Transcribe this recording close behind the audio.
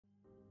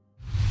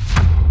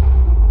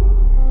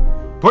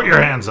Put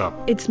your hands up!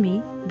 It's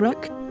me,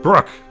 Brooke.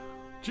 Brooke!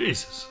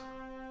 Jesus.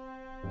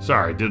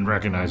 Sorry, didn't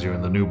recognize you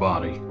in the new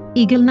body.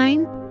 Eagle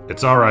 9?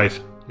 It's alright.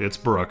 It's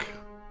Brooke.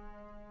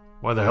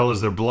 Why the hell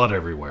is there blood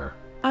everywhere?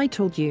 I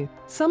told you,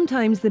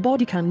 sometimes the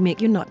body can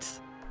make you nuts.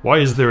 Why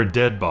is there a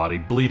dead body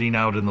bleeding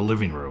out in the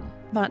living room?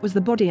 That was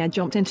the body I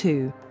jumped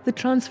into. The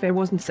transfer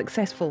wasn't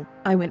successful.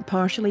 I went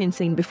partially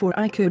insane before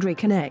I could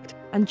reconnect,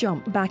 and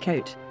jumped back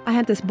out. I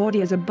had this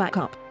body as a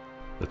backup.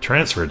 The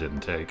transfer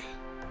didn't take.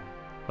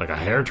 Like a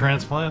hair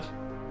transplant?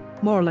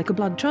 More like a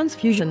blood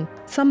transfusion.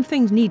 Some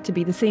things need to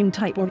be the same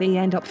type or they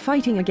end up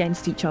fighting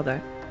against each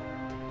other.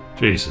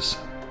 Jesus.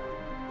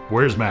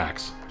 Where's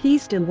Max?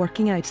 He's still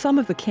working out some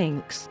of the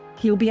kinks.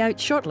 He'll be out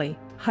shortly.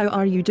 How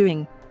are you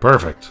doing?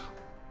 Perfect.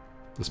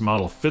 This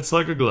model fits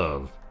like a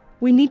glove.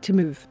 We need to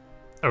move.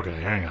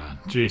 Okay, hang on.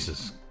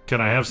 Jesus.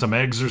 Can I have some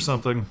eggs or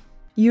something?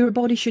 Your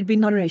body should be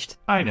nourished.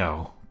 I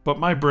know, but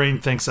my brain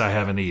thinks I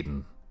haven't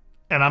eaten.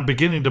 And I'm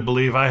beginning to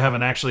believe I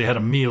haven't actually had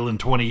a meal in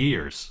 20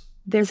 years.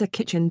 There's a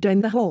kitchen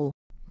down the hall.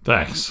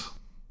 Thanks.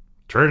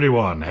 Trinity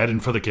 1, heading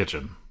for the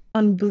kitchen.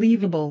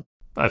 Unbelievable.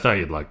 I thought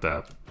you'd like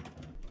that.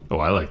 Oh,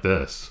 I like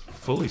this.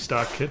 Fully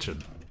stocked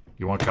kitchen.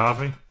 You want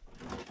coffee?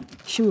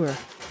 Sure.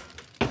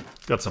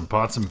 Got some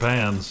pots and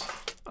pans.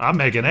 I'm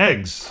making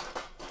eggs.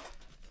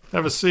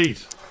 Have a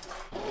seat.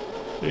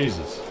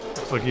 Jesus.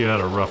 Looks like you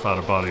had a rough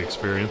out-of-body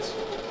experience.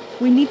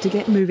 We need to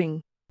get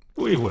moving.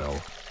 We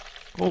will.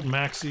 Old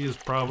Maxie is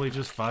probably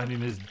just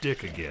finding his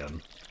dick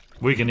again.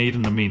 We can eat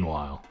in the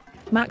meanwhile.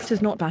 Max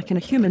is not back in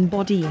a human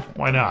body.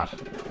 Why not?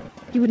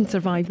 He wouldn't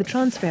survive the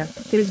transfer.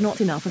 There is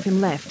not enough of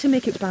him left to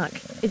make it back.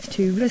 It's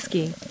too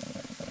risky.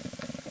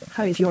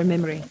 How is your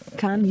memory?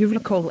 Can you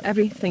recall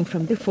everything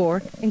from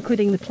before,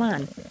 including the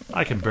plan?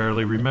 I can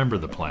barely remember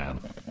the plan.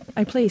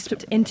 I placed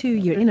it into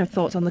your inner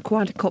thoughts on the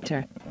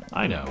quadcopter.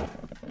 I know.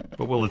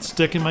 But will it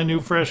stick in my new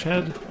fresh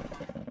head?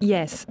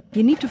 Yes,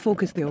 you need to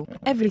focus though.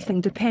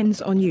 Everything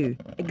depends on you.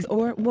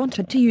 Exor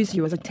wanted to use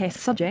you as a test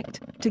subject,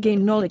 to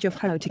gain knowledge of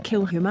how to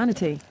kill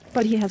humanity.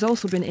 But he has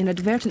also been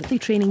inadvertently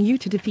training you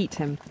to defeat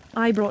him.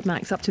 I brought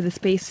Max up to the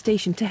space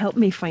station to help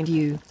me find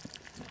you.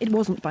 It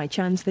wasn't by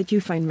chance that you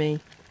found me.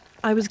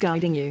 I was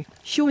guiding you,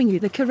 showing you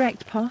the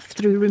correct path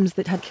through rooms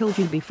that had killed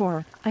you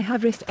before. I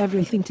have risked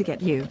everything to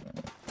get you.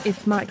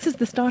 If Max is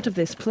the start of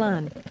this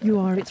plan, you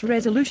are its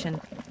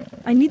resolution.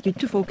 I need you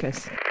to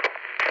focus.